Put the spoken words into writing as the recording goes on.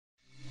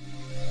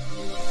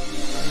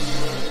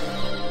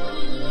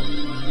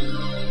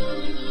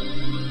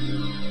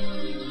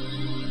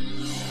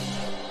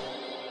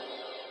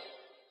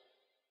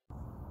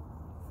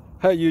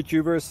Hi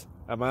YouTubers,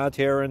 I'm out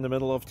here in the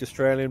middle of the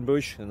Australian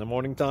bush in the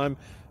morning time.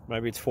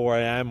 Maybe it's 4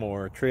 a.m.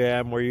 or 3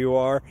 a.m. where you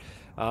are.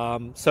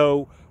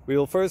 So we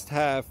will first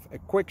have a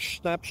quick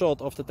snapshot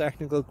of the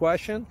technical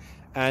question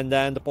and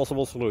then the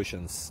possible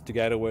solutions,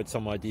 together with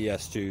some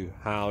ideas to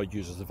how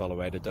users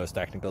evaluated those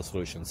technical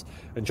solutions.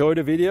 Enjoy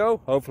the video,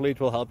 hopefully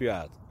it will help you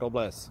out. God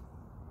bless.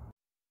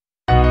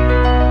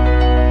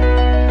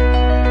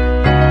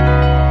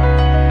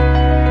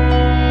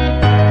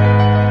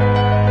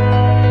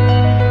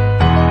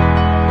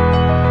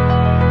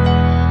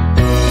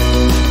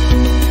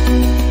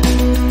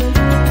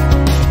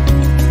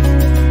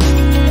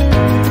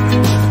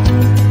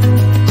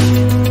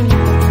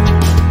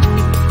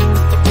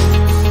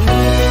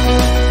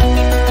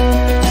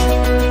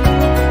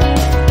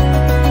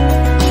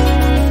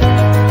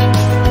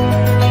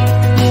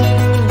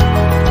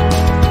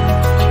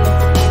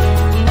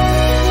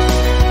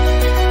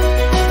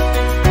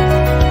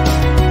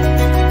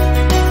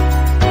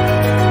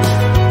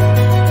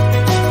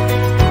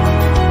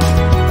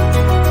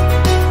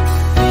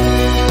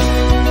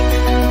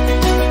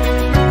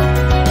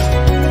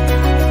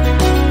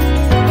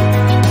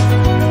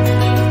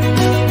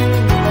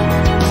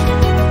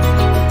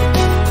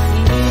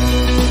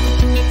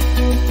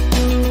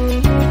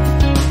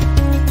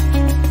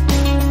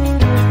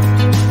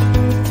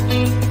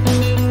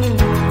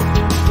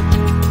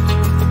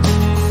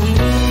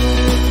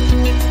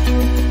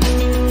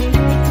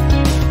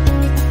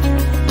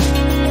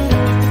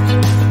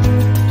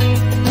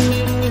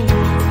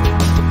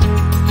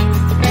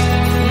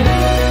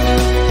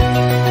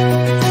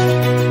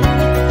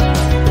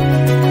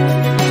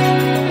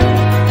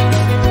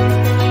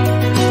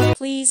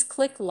 Please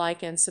click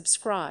like and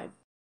subscribe.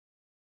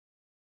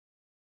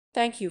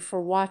 Thank you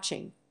for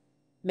watching.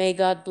 May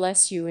God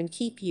bless you and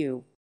keep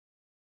you.